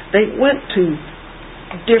think, they went to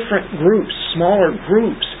different groups, smaller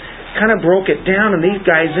groups, kind of broke it down, and these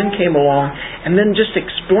guys then came along and then just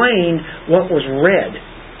explained what was read.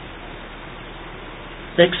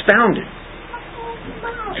 They expound it.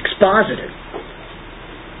 Exposit it.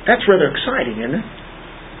 That's rather exciting, isn't it?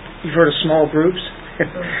 You've heard of small groups?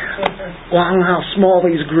 Well, I don't know how small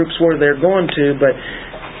these groups were they're going to, but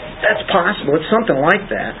that's possible. It's something like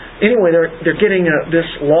that. Anyway, they're getting this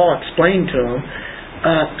law explained to them.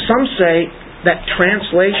 Some say that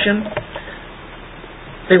translation,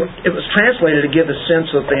 it was translated to give a sense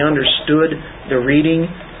that they understood the reading.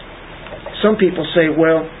 Some people say,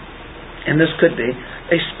 well, and this could be,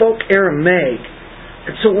 they spoke Aramaic,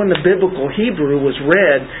 and so when the biblical Hebrew was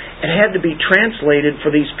read, it had to be translated for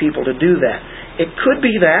these people to do that. It could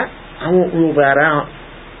be that. I won't rule that out.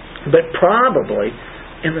 But probably,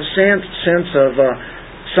 in the sense of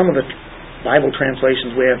some of the Bible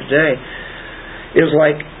translations we have today, it was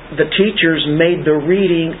like the teachers made the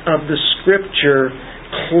reading of the Scripture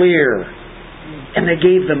clear, and they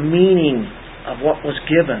gave the meaning of what was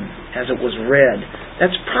given as it was read.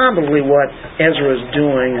 That's probably what Ezra is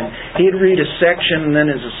doing. And he'd read a section, and then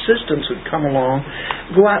his assistants would come along,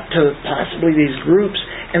 go out to possibly these groups,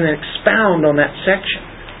 and then expound on that section.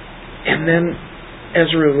 And then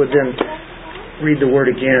Ezra would then read the Word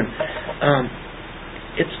again.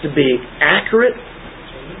 It's to be accurate,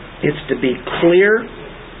 it's to be clear,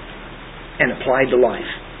 and applied to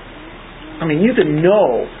life. I mean, you can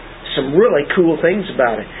know some really cool things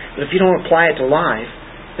about it, but if you don't apply it to life,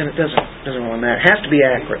 then it doesn't really matter. It has to be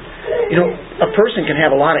accurate. You know, a person can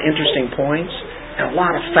have a lot of interesting points and a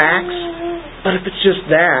lot of facts, but if it's just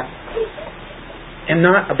that and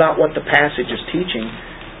not about what the passage is teaching,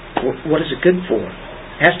 what is it good for?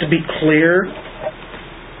 It has to be clear.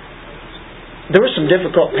 There were some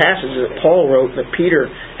difficult passages that Paul wrote that Peter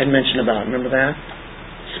had mentioned about. Remember that?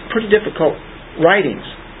 Some pretty difficult writings,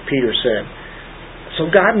 Peter said. So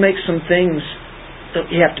God makes some things that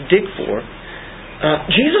you have to dig for.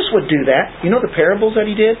 Jesus would do that. You know the parables that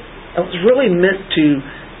He did? It was really meant to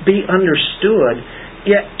be understood,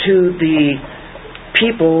 yet to the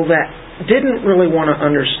people that didn't really want to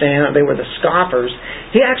understand, they were the scoffers,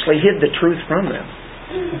 He actually hid the truth from them.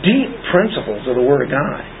 Deep principles of the Word of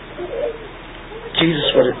God. Jesus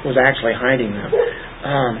was actually hiding them.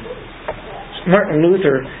 Martin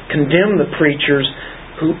Luther condemned the preachers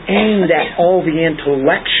who aimed at all the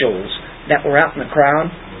intellectuals that were out in the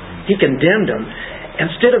crowd. He condemned them.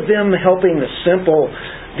 Instead of them helping the simple,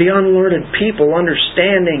 the unlearned people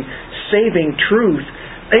understanding, saving truth,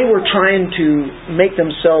 they were trying to make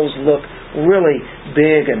themselves look really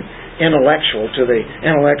big and intellectual to the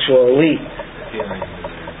intellectual elite.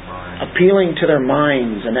 Appealing to their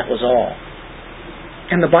minds, and that was all.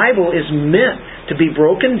 And the Bible is meant to be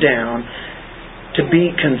broken down, to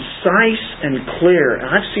be concise and clear. And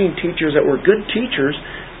I've seen teachers that were good teachers,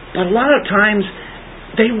 but a lot of times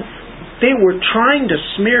they were trying to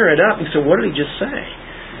smear it up and say, what did he just say?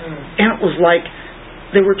 And it was like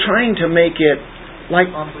they were trying to make it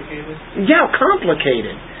like complicated. Yeah,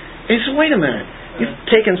 complicated. And he said, wait a minute. You've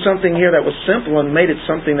taken something here that was simple and made it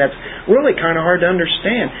something that's really kind of hard to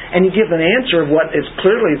understand. And you give an answer of what is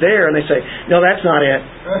clearly there, and they say, no, that's not it.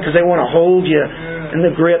 Because they want to hold you in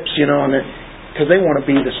the grips, you know, because they want to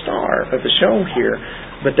be the star of the show here.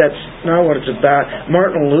 But that's not what it's about.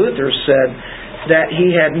 Martin Luther said that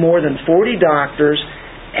he had more than 40 doctors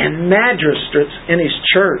and magistrates in his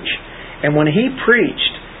church. And when he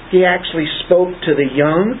preached, he actually spoke to the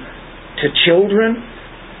young, to children,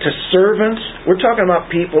 to servants. We're talking about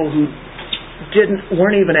people who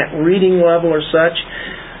weren't even at reading level or such.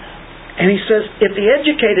 And he says, if the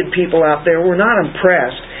educated people out there were not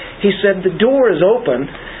impressed, he said, the door is open,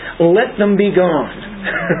 let them be gone.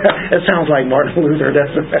 That sounds like Martin Luther,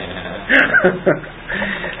 doesn't it?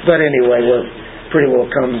 But anyway, we're pretty well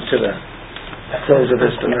come to the close of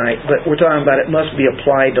this tonight. But we're talking about it must be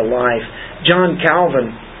applied to life. John Calvin,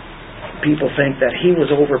 people think that he was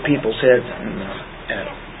over people's heads. Not at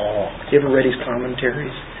all. You ever read his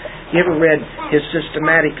commentaries? You ever read his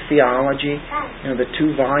systematic theology? You know, the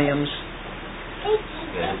 2 volumes?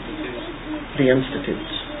 The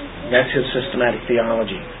Institutes. That's his systematic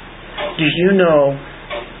theology. Do you know,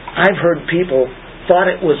 I've heard people thought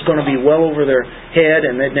it was going to be well over their head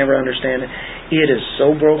and they'd never understand it. It is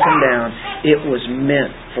so broken down, it was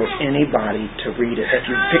meant for anybody to read it. If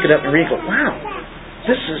you pick it up and read it, go, wow,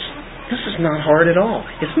 this is not hard at all.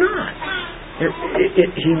 It's not.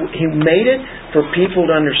 He made it for people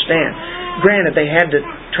to understand. Granted, they had to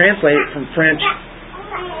translate it from French,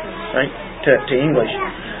 right, to English.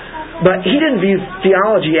 But he didn't view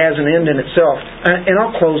theology as an end in itself. And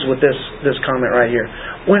I'll close with this comment right here.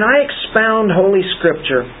 When I expound Holy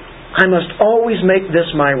Scripture, I must always make this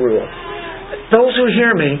my rule. Those who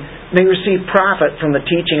hear me may receive profit from the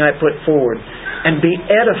teaching I put forward, and be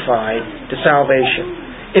edified to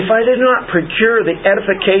salvation. If I did not procure the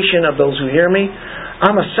edification of those who hear me,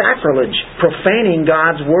 I'm a sacrilege, profaning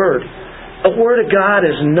God's Word. The Word of God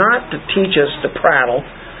is not to teach us to prattle,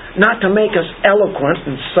 not to make us eloquent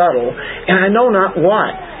and subtle, and I know not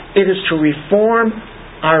what. It is to reform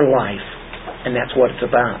our life. And that's what it's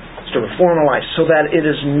about. It's to reform our life so that it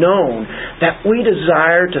is known that we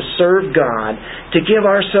desire to serve God, to give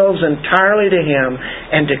ourselves entirely to Him,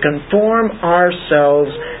 and to conform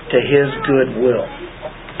ourselves to His good will.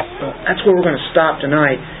 Well, that's where we're going to stop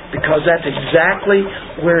tonight, because that's exactly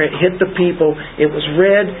where it hit the people. It was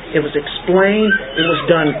read, it was explained, it was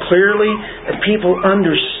done clearly. The people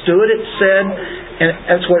understood, it said, and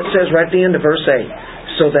that's what it says right at the end of verse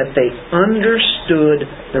 8, so that they understood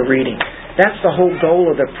the reading. That's the whole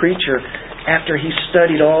goal of the preacher after he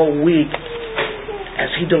studied all week,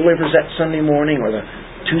 as he delivers that Sunday morning or the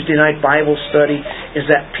Tuesday night Bible study, is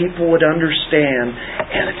that people would understand,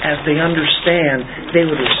 and as they understand, they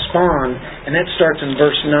would respond, and that starts in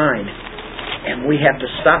verse 9. And we have to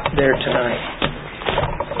stop there tonight.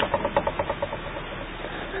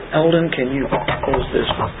 Eldon, can you close this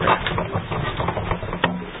with prayer?